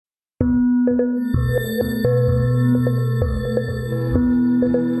Welcome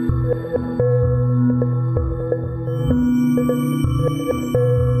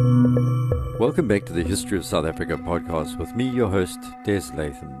back to the History of South Africa podcast with me, your host, Des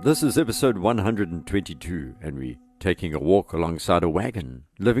Latham. This is episode 122, and we're taking a walk alongside a wagon,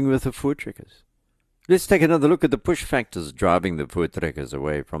 living with the Voortrekkers. Let's take another look at the push factors driving the Voortrekkers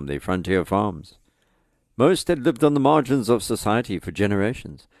away from their frontier farms. Most had lived on the margins of society for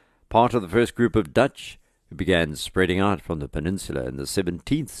generations, part of the first group of Dutch who began spreading out from the Peninsula in the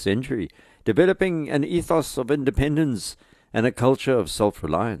 17th century, developing an ethos of independence and a culture of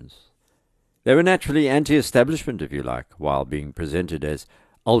self-reliance. They were naturally anti-establishment, if you like, while being presented as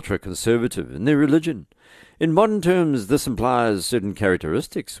ultra-conservative in their religion. In modern terms, this implies certain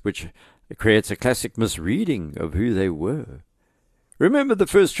characteristics, which creates a classic misreading of who they were. Remember, the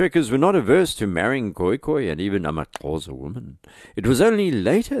first trekkers were not averse to marrying Khoekhoe and even amaXhosa women. It was only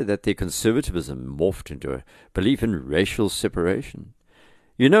later that their conservatism morphed into a belief in racial separation.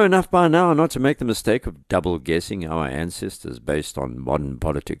 You know enough by now not to make the mistake of double-guessing our ancestors based on modern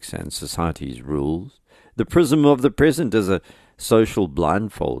politics and society's rules. The prism of the present is a social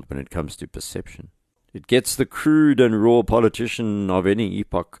blindfold when it comes to perception. It gets the crude and raw politician of any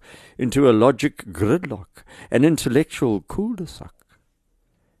epoch into a logic gridlock, an intellectual cul-de-sac.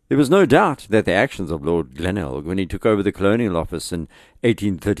 There was no doubt that the actions of Lord Glenelg when he took over the Colonial Office in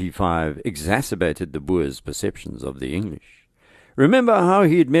 1835 exacerbated the Boers' perceptions of the English. Remember how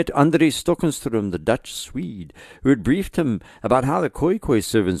he had met Andries Stockenstrom, the Dutch Swede, who had briefed him about how the Khoekhoe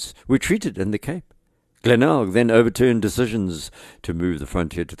servants were treated in the Cape. Glenelg then overturned decisions to move the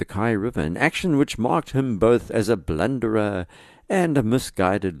frontier to the Kai River, an action which marked him both as a blunderer and a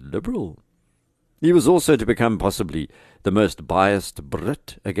misguided liberal. He was also to become possibly the most biased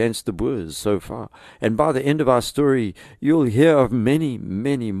Brit against the Boers so far, and by the end of our story you'll hear of many,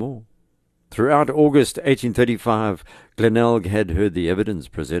 many more. Throughout August 1835, Glenelg had heard the evidence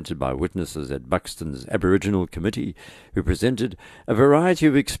presented by witnesses at Buxton's Aboriginal Committee, who presented a variety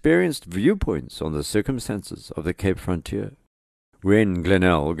of experienced viewpoints on the circumstances of the Cape frontier. When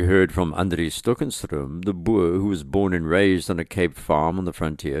Glenelg heard from Andries Stockenstrom, the Boer who was born and raised on a Cape farm on the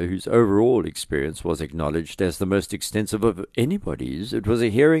frontier, whose overall experience was acknowledged as the most extensive of anybody's, it was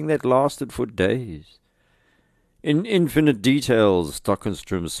a hearing that lasted for days. In infinite details,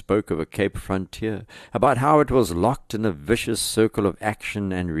 Stockenstrom spoke of a Cape frontier, about how it was locked in a vicious circle of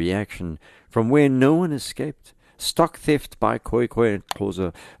action and reaction, from where no one escaped. Stock theft by Khoekhoe and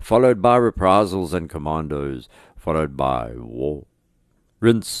Xhosa, followed by reprisals and commandos, followed by war.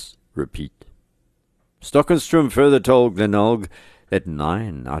 Rinse, repeat. Stockenstrom further told Glenelg that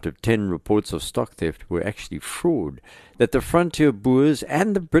 9 out of 10 reports of stock theft were actually fraud, that the frontier Boers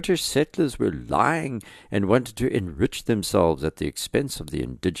and the British settlers were lying and wanted to enrich themselves at the expense of the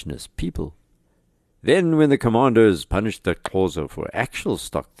indigenous people. Then, when the commandos punished the Xhosa for actual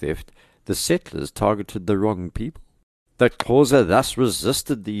stock theft, the settlers targeted the wrong people. The Xhosa thus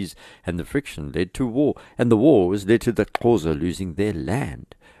resisted these, and the friction led to war, and the wars led to the Xhosa losing their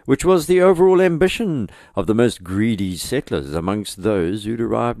land, which was the overall ambition of the most greedy settlers amongst those who'd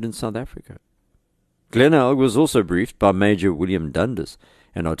arrived in South Africa. Glenelg was also briefed by Major William Dundas,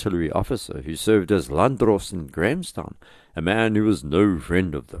 an artillery officer who served as Landros in Grahamstown, a man who was no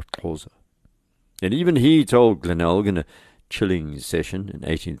friend of the Xhosa. And even he told Glenelg in a chilling session in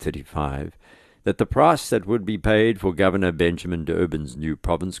 1835 that the price that would be paid for Governor Benjamin de Urban's new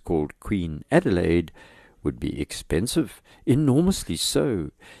province called Queen Adelaide would be expensive, enormously so.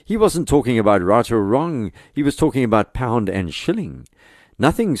 He wasn't talking about right or wrong, he was talking about pound and shilling.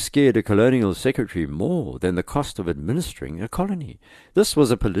 Nothing scared a colonial secretary more than the cost of administering a colony. This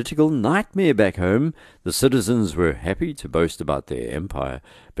was a political nightmare back home. The citizens were happy to boast about their empire,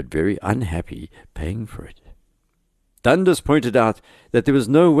 but very unhappy paying for it. Dundas pointed out that there was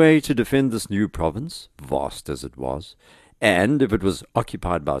no way to defend this new province, vast as it was, and if it was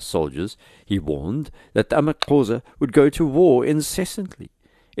occupied by soldiers, he warned that the amaXhosa would go to war incessantly.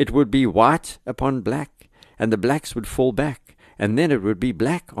 It would be white upon black, and the blacks would fall back, and then it would be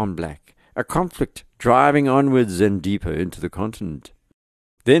black on black, a conflict driving onwards and deeper into the continent.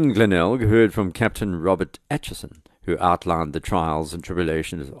 Then Glenelg heard from Captain Robert Aitchison, who outlined the trials and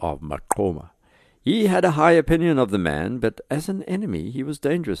tribulations of Maqoma. He had a high opinion of the man, but as an enemy he was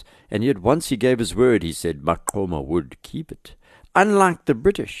dangerous, and yet once he gave his word, he said Maqoma would keep it. Unlike the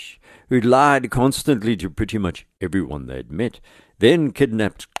British, who lied constantly to pretty much everyone they'd met, then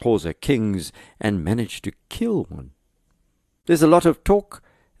kidnapped Xhosa kings and managed to kill one. There's a lot of talk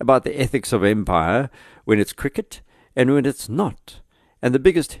about the ethics of empire when it's cricket and when it's not, and the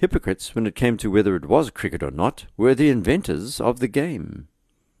biggest hypocrites when it came to whether it was cricket or not were the inventors of the game.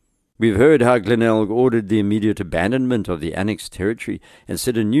 We've heard how Glenelg ordered the immediate abandonment of the annexed territory and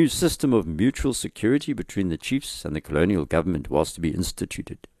said a new system of mutual security between the chiefs and the colonial government was to be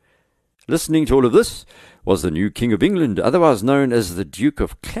instituted. Listening to all of this was the new King of England, otherwise known as the Duke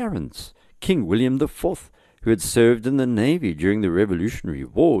of Clarence, King William IV, who had served in the Navy during the Revolutionary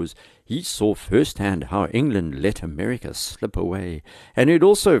Wars. He saw firsthand how England let America slip away, and he had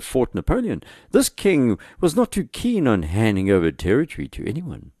also fought Napoleon. This king was not too keen on handing over territory to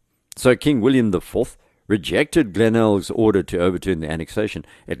anyone. So King William IV rejected Glenelg's order to overturn the annexation,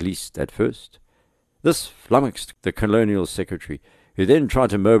 at least at first. This flummoxed the colonial secretary, who then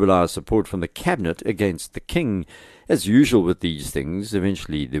tried to mobilize support from the cabinet against the king. As usual with these things,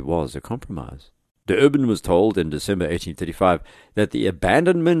 eventually there was a compromise. D'Urban was told in December 1835 that the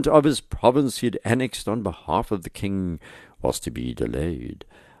abandonment of his province he had annexed on behalf of the king was to be delayed.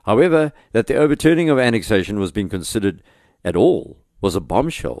 However, that the overturning of annexation was being considered at all was a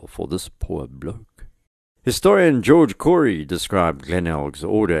bombshell for this poor bloke. Historian George Corey described Glenelg's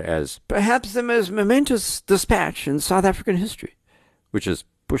order as perhaps the most momentous dispatch in South African history, which is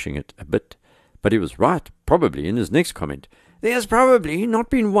pushing it a bit, but he was right, probably, in his next comment. There has probably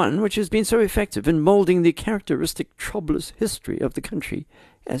not been one which has been so effective in moulding the characteristic troublous history of the country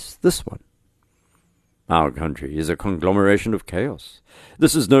as this one. Our country is a conglomeration of chaos.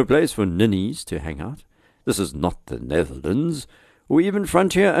 This is no place for ninnies to hang out. This is not the Netherlands, or even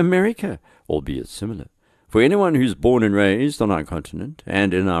frontier America, albeit similar. For anyone who's born and raised on our continent,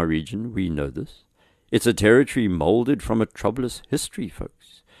 and in our region, we know this. It's a territory moulded from a troublous history,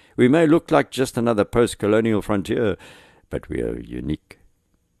 folks. We may look like just another post-colonial frontier, but we are unique.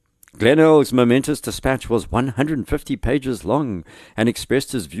 Glenelg's momentous dispatch was 150 pages long, and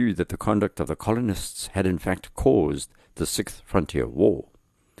expressed his view that the conduct of the colonists had in fact caused the Sixth Frontier War.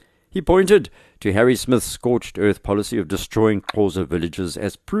 He pointed to Harry Smith's scorched earth policy of destroying Xhosa villages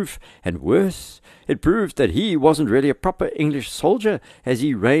as proof, and worse, it proved that he wasn't really a proper English soldier, as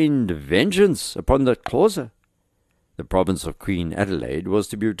he rained vengeance upon the Xhosa. The province of Queen Adelaide was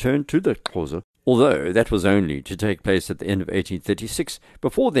to be returned to the Xhosa, although that was only to take place at the end of 1836.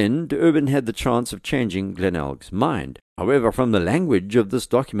 Before then, D'Urban had the chance of changing Glenelg's mind. However, from the language of this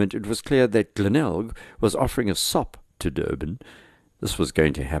document, it was clear that Glenelg was offering a sop to D'Urban. This was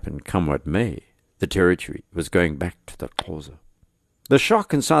going to happen come what may. The territory was going back to the Xhosa. The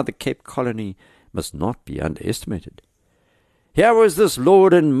shock inside the Cape Colony must not be underestimated. Here was this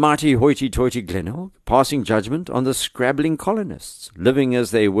lord and mighty hoity-toity Glenelg passing judgment on the scrabbling colonists, living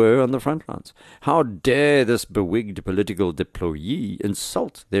as they were on the front lines. How dare this bewigged political deployee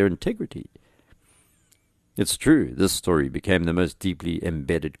insult their integrity? It's true, this story became the most deeply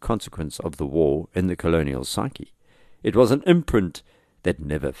embedded consequence of the war in the colonial psyche. It was an imprint that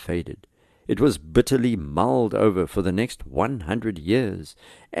never faded. It was bitterly mulled over for the next 100 years,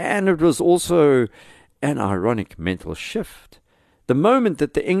 and it was also an ironic mental shift. The moment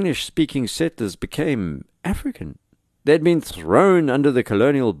that the English-speaking settlers became African, they had been thrown under the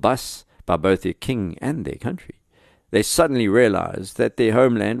colonial bus by both their king and their country. They suddenly realized that their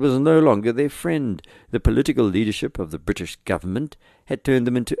homeland was no longer their friend. The political leadership of the British government had turned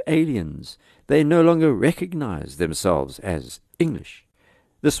them into aliens. They no longer recognized themselves as English.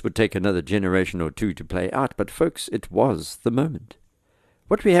 This would take another generation or two to play out, but folks, it was the moment.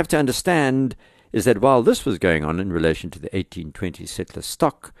 What we have to understand is that while this was going on in relation to the 1820 settler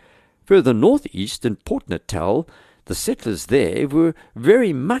stock, further northeast in Port Natal, the settlers there were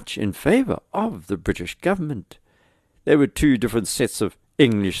very much in favor of the British government. There were two different sets of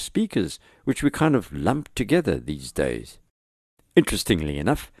English speakers, which we kind of lumped together these days. Interestingly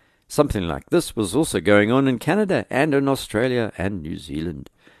enough, something like this was also going on in Canada and in Australia and New Zealand.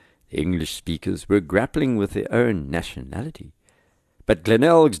 The English speakers were grappling with their own nationality. But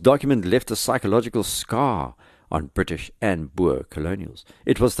Glenelg's document left a psychological scar on British and Boer colonials.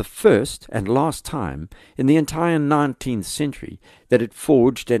 It was the first and last time in the entire 19th century that it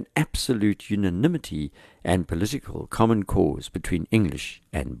forged an absolute unanimity and political common cause between English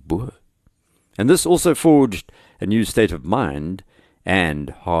and Boer. And this also forged a new state of mind and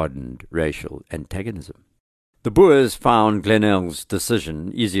hardened racial antagonism. The Boers found Glenelg's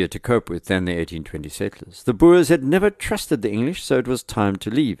decision easier to cope with than the 1820 settlers. The Boers had never trusted the English, so it was time to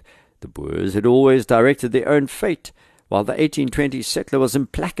leave. The Boers had always directed their own fate, while the 1820 settler was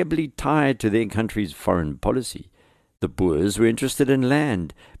implacably tied to their country's foreign policy. The Boers were interested in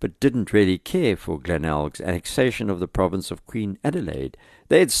land, but didn't really care for Glenelg's annexation of the province of Queen Adelaide.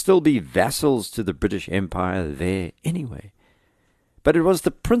 They'd still be vassals to the British Empire there anyway. But it was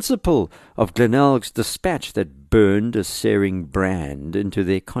the principle of Glenelg's dispatch that burned a searing brand into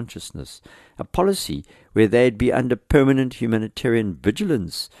their consciousness, a policy where they'd be under permanent humanitarian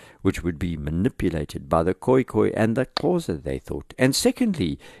vigilance, which would be manipulated by the Khoekhoe and the Xhosa, they thought. And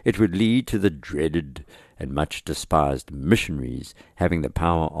secondly, it would lead to the dreaded and much despised missionaries having the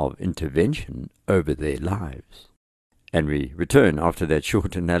power of intervention over their lives. And we return after that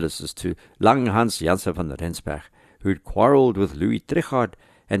short analysis to Lang Hans Janse van Rensburg, who'd quarrelled with Louis Trichardt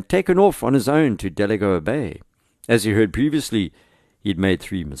and taken off on his own to Delagoa Bay. As you heard previously, he'd made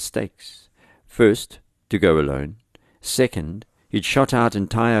 3 mistakes. First, to go alone. Second, he'd shot out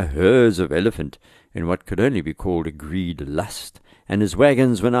entire herds of elephant in what could only be called a greed lust, and his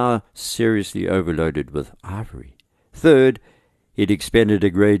wagons were now seriously overloaded with ivory. Third, he'd expended a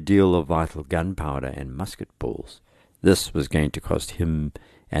great deal of vital gunpowder and musket balls. This was going to cost him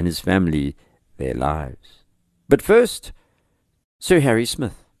and his family their lives. But first, Sir Harry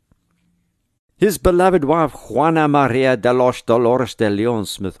Smith. His beloved wife, Juana Maria de los Dolores de Leon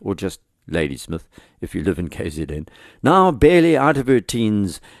Smith, or just Lady Smith, if you live in KZN, now barely out of her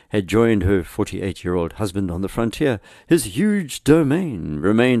teens, had joined her 48-year-old husband on the frontier. His huge domain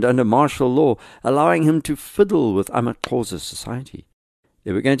remained under martial law, allowing him to fiddle with amaXhosa society.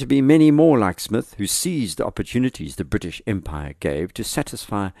 There were going to be many more like Smith who seized the opportunities the British Empire gave to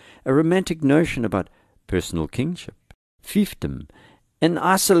satisfy a romantic notion about personal kingship, fiefdom, and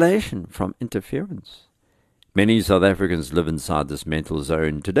isolation from interference. Many South Africans live inside this mental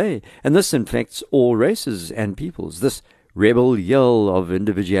zone today, and this infects all races and peoples, this rebel yell of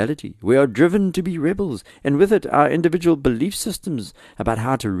individuality. We are driven to be rebels, and with it our individual belief systems about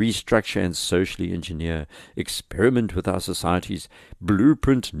how to restructure and socially engineer, experiment with our societies,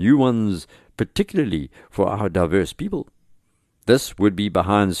 blueprint new ones, particularly for our diverse people. This would be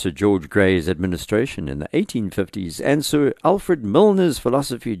behind Sir George Grey's administration in the 1850s and Sir Alfred Milner's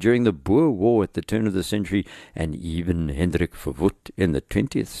philosophy during the Boer War at the turn of the century, and even Hendrik Verwoerd in the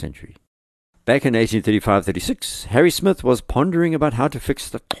 20th century. Back in 1835-36, Harry Smith was pondering about how to fix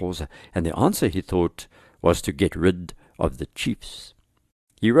the Xhosa, and the answer, he thought, was to get rid of the chiefs.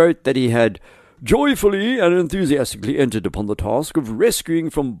 He wrote that he had joyfully and enthusiastically entered upon the task of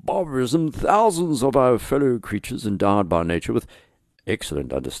rescuing from barbarism thousands of our fellow creatures endowed by nature with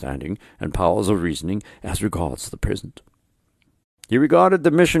excellent understanding and powers of reasoning as regards the present. He regarded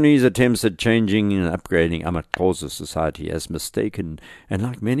the missionaries' attempts at changing and upgrading amaXhosa society as mistaken, and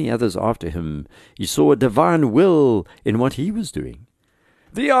like many others after him, he saw a divine will in what he was doing.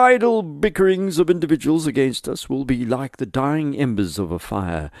 The idle bickerings of individuals against us will be like the dying embers of a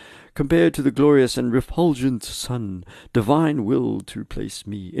fire, compared to the glorious and refulgent sun, divine will to place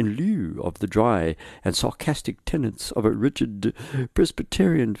me in lieu of the dry and sarcastic tenets of a rigid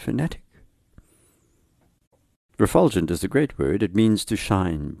Presbyterian fanatic. Refulgent is a great word. It means to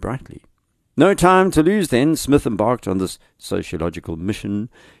shine brightly. No time to lose then. Smith embarked on this sociological mission,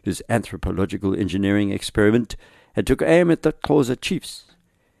 his anthropological engineering experiment, and took aim at the Xhosa chiefs.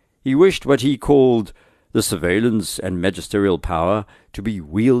 He wished what he called the surveillance and magisterial power to be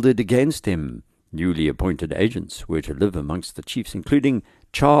wielded against him. Newly appointed agents were to live amongst the chiefs, including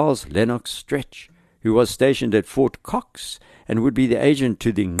Charles Lennox Stretch, who was stationed at Fort Cox and would be the agent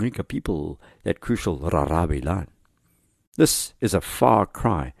to the Ngqika people, that crucial Rarabe line. This is a far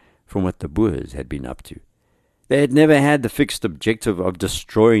cry from what the Boers had been up to. They had never had the fixed objective of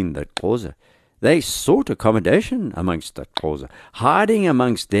destroying the Xhosa. They sought accommodation amongst the Xhosa, hiding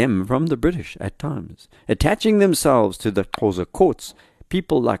amongst them from the British at times, attaching themselves to the Xhosa courts,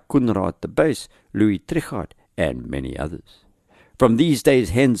 people like Koenraad de Buys, Louis Trichardt, and many others. From these days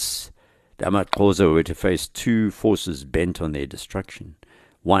hence, the amaXhosa were to face 2 forces bent on their destruction.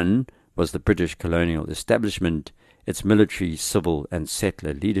 One was the British colonial establishment, its military, civil, and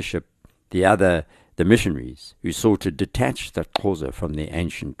settler leadership. The other, the missionaries, who sought to detach the Xhosa from their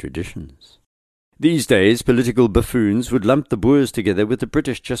ancient traditions. These days, political buffoons would lump the Boers together with the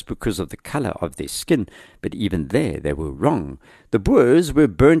British just because of the colour of their skin, but even there they were wrong. The Boers were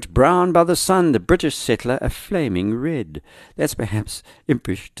burnt brown by the sun, the British settler a flaming red. That's perhaps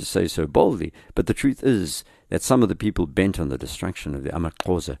impish to say so boldly, but the truth is that some of the people bent on the destruction of the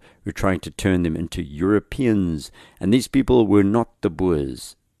amaXhosa were trying to turn them into Europeans, and these people were not the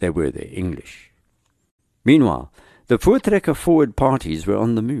Boers, they were the English. Meanwhile, the Voortrekker forward parties were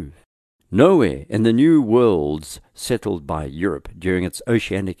on the move. Nowhere in the new worlds settled by Europe during its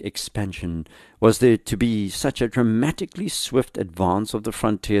oceanic expansion was there to be such a dramatically swift advance of the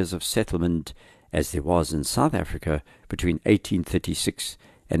frontiers of settlement as there was in South Africa between 1836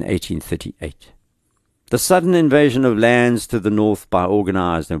 and 1838. The sudden invasion of lands to the north by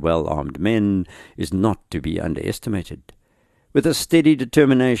organized and well-armed men is not to be underestimated. With a steady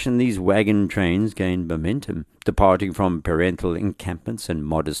determination, these wagon trains gained momentum, departing from parental encampments and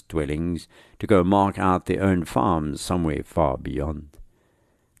modest dwellings to go mark out their own farms somewhere far beyond.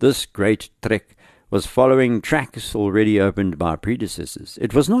 This great trek was following tracks already opened by predecessors.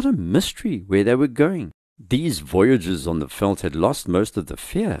 It was not a mystery where they were going. These voyages on the veldt had lost most of the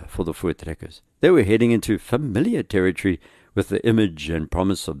fear for the Voortrekkers. They were heading into familiar territory with the image and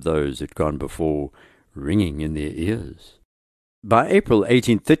promise of those who'd gone before ringing in their ears. By April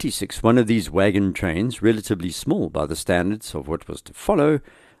 1836, one of these wagon trains, relatively small by the standards of what was to follow,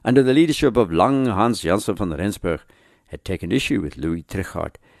 under the leadership of Lang Hans Janssen van Rensburg, had taken issue with Louis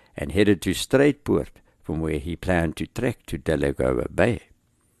Trichardt and headed to Strijdpoort, from where he planned to trek to Delagoa Bay.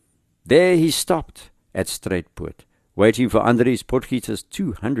 There he stopped at Strijdpoort, waiting for Andries Potgieter's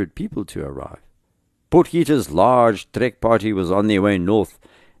 200 people to arrive. Potgieter's large trek party was on their way north.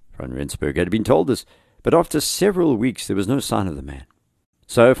 Van Rensburg had been told this, but after several weeks there was no sign of the man.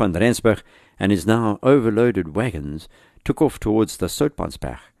 So Van Rensburg and his now overloaded wagons took off towards the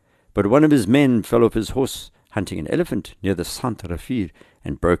Soutpansberg, but one of his men fell off his horse hunting an elephant near the Sant Rivier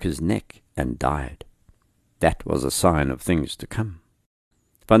and broke his neck and died. That was a sign of things to come.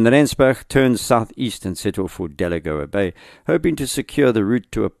 Van Rensburg turned southeast and set off for Delagoa Bay, hoping to secure the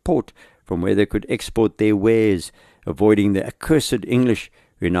route to a port from where they could export their wares, avoiding the accursed English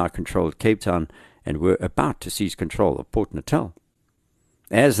who now controlled Cape Town and were about to seize control of Port Natal.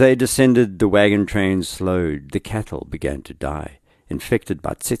 As they descended, the wagon train slowed. The cattle began to die, infected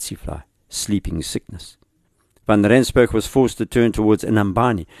by tsetse fly, sleeping sickness. Van Rensburg was forced to turn towards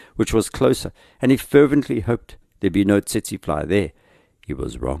Inhambane, which was closer, and he fervently hoped there'd be no tsetse fly there. He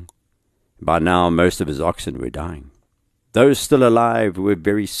was wrong. By now most of his oxen were dying. Those still alive were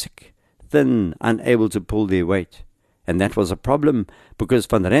very sick, thin, unable to pull their weight. And that was a problem, because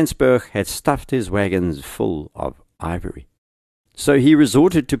Van Rensburg had stuffed his wagons full of ivory. So he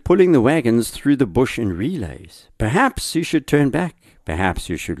resorted to pulling the wagons through the bush in relays. Perhaps he should turn back. Perhaps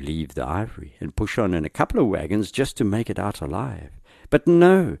he should leave the ivory and push on in a couple of wagons just to make it out alive. But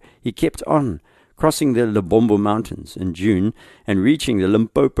no, he kept on, crossing the Lebombo Mountains in June and reaching the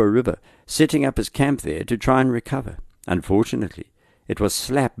Limpopo River, setting up his camp there to try and recover. Unfortunately, it was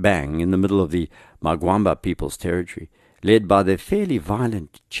slap bang in the middle of the Magwamba people's territory, led by their fairly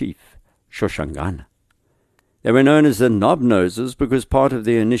violent chief, Shoshangana. They were known as the knob-noses because part of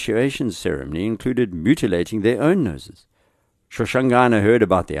their initiation ceremony included mutilating their own noses. Shoshangana heard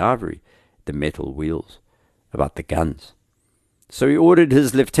about the ivory, the metal wheels, about the guns. So he ordered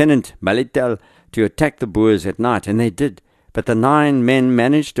his lieutenant, Malitel, to attack the Boers at night, and they did. But the 9 men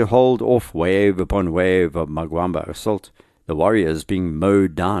managed to hold off wave upon wave of Magwamba assault, the warriors being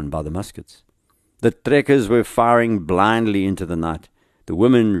mowed down by the muskets. The trekkers were firing blindly into the night, the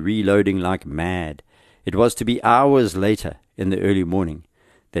women reloading like mad. It was to be hours later, in the early morning,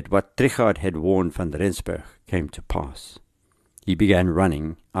 that what Trichardt had warned Van Rensburg came to pass. He began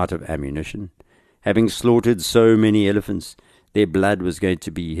running out of ammunition. Having slaughtered so many elephants, their blood was going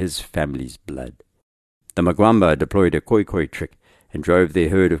to be his family's blood. The Magwamba deployed a Khoekhoe trick and drove their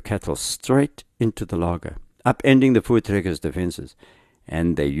herd of cattle straight into the lager, upending the Voortrekkers' defences,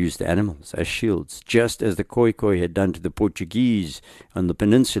 and they used the animals as shields, just as the Khoekhoe had done to the Portuguese on the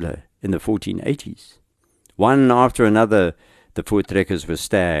Peninsular in the 1480s. One after another, the Voortrekkers were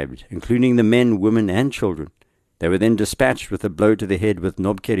stabbed, including the men, women, and children. They were then dispatched with a blow to the head with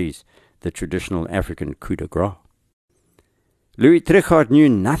knobkerries, the traditional African coup de grace. Louis Trichardt knew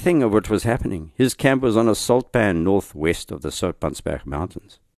nothing of what was happening. His camp was on a salt pan northwest of the Soutpansberg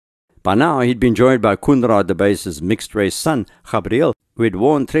Mountains. By now he'd been joined by Koenraad de Buys's mixed-race son, Gabriel, who had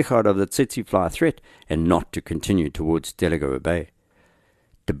warned Trichardt of the tsetse fly threat and not to continue towards Delagoa Bay.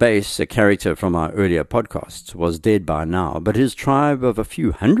 De Buys, a character from our earlier podcasts, was dead by now, but his tribe of a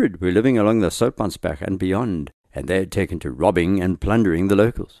few hundred were living along the Soutpansberg and beyond, and they had taken to robbing and plundering the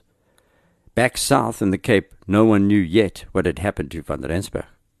locals. Back south in the Cape, no one knew yet what had happened to Van Rensburg.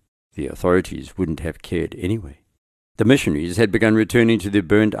 The authorities wouldn't have cared anyway. The missionaries had begun returning to their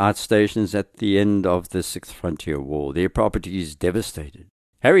burnt-out stations at the end of the Sixth Frontier War, their properties devastated.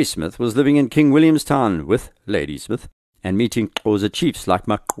 Harry Smith was living in King Williamstown with Lady Smith and meeting Xhosa chiefs like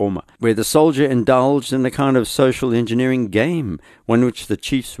Maqoma, where the soldier indulged in a kind of social engineering game, one which the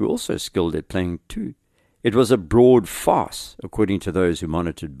chiefs were also skilled at playing too. It was a broad farce, according to those who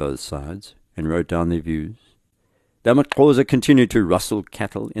monitored both sides and wrote down their views. The amaXhosa continued to rustle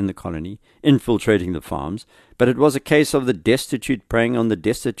cattle in the colony, infiltrating the farms, but it was a case of the destitute preying on the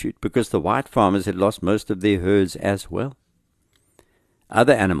destitute because the white farmers had lost most of their herds as well.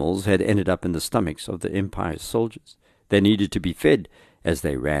 Other animals had ended up in the stomachs of the Empire's soldiers. They needed to be fed as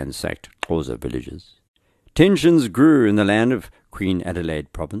they ransacked Xhosa villages. Tensions grew in the land of Queen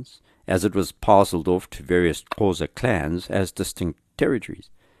Adelaide province, as it was parcelled off to various Xhosa clans as distinct territories.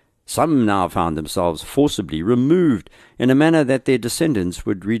 Some now found themselves forcibly removed in a manner that their descendants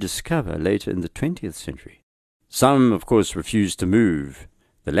would rediscover later in the 20th century. Some, of course, refused to move.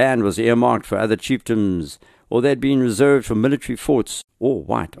 The land was earmarked for other chiefdoms, or they had been reserved for military forts or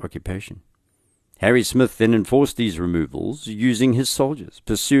white occupation. Harry Smith then enforced these removals, using his soldiers,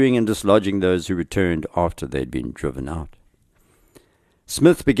 pursuing and dislodging those who returned after they had been driven out.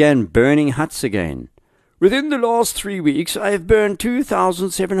 Smith began burning huts again. "Within the last 3 weeks I have burned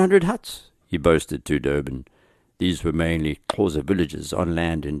 2,700 huts," he boasted to Durban. These were mainly Xhosa villages on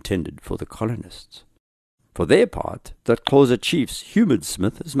land intended for the colonists. For their part, the Xhosa chiefs humoured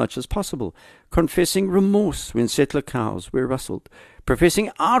Smith as much as possible, confessing remorse when settler cows were rustled,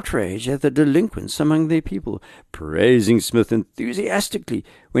 professing outrage at the delinquents among their people, praising Smith enthusiastically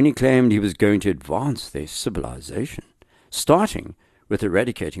when he claimed he was going to advance their civilization, starting with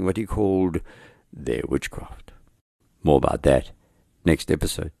eradicating what he called their witchcraft. More about that next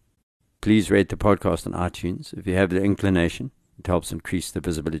episode. Please rate the podcast on iTunes if you have the inclination. It helps increase the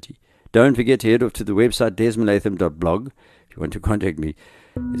visibility. Don't forget to head off to the website desmondlatham.blog. If you want to contact me,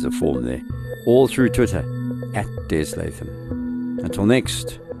 there's a form there. All through Twitter, @DesLatham. Until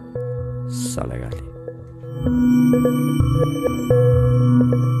next, Salagali.